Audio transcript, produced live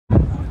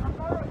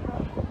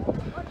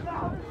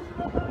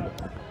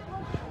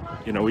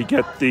You know, we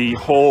get the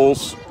whole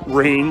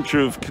range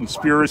of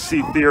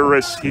conspiracy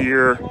theorists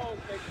here.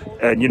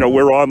 And, you know,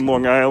 we're on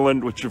Long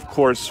Island, which, of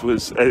course,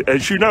 was,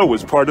 as you know,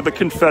 was part of the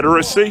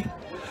Confederacy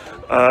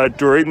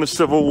during the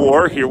Civil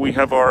War. Here we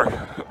have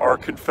our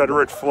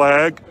Confederate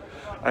flag.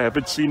 I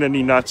haven't seen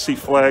any Nazi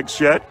flags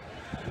yet.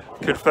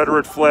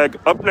 Confederate flag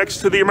up next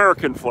to the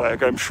American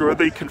flag. I'm sure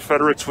the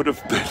Confederates would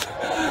have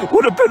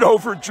been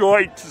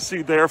overjoyed to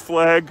see their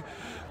flag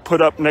put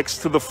up next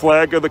to the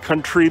flag of the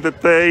country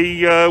that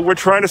they were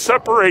trying to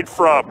separate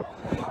from.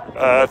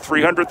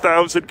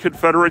 300,000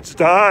 Confederates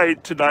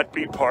died to not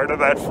be part of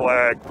that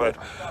flag, but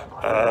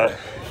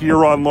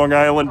here on Long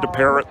Island,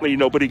 apparently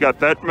nobody got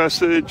that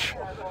message.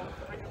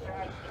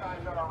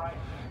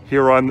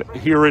 Here in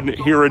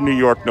New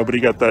York, nobody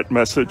got that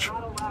message.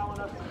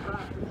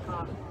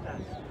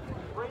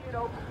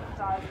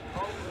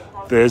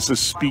 There's a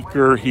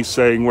speaker, he's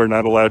saying we're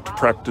not allowed to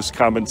practice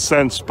common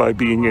sense by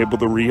being able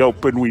to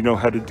reopen. We know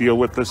how to deal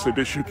with this. And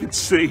as you can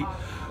see,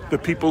 the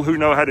people who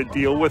know how to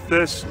deal with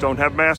this don't have masks.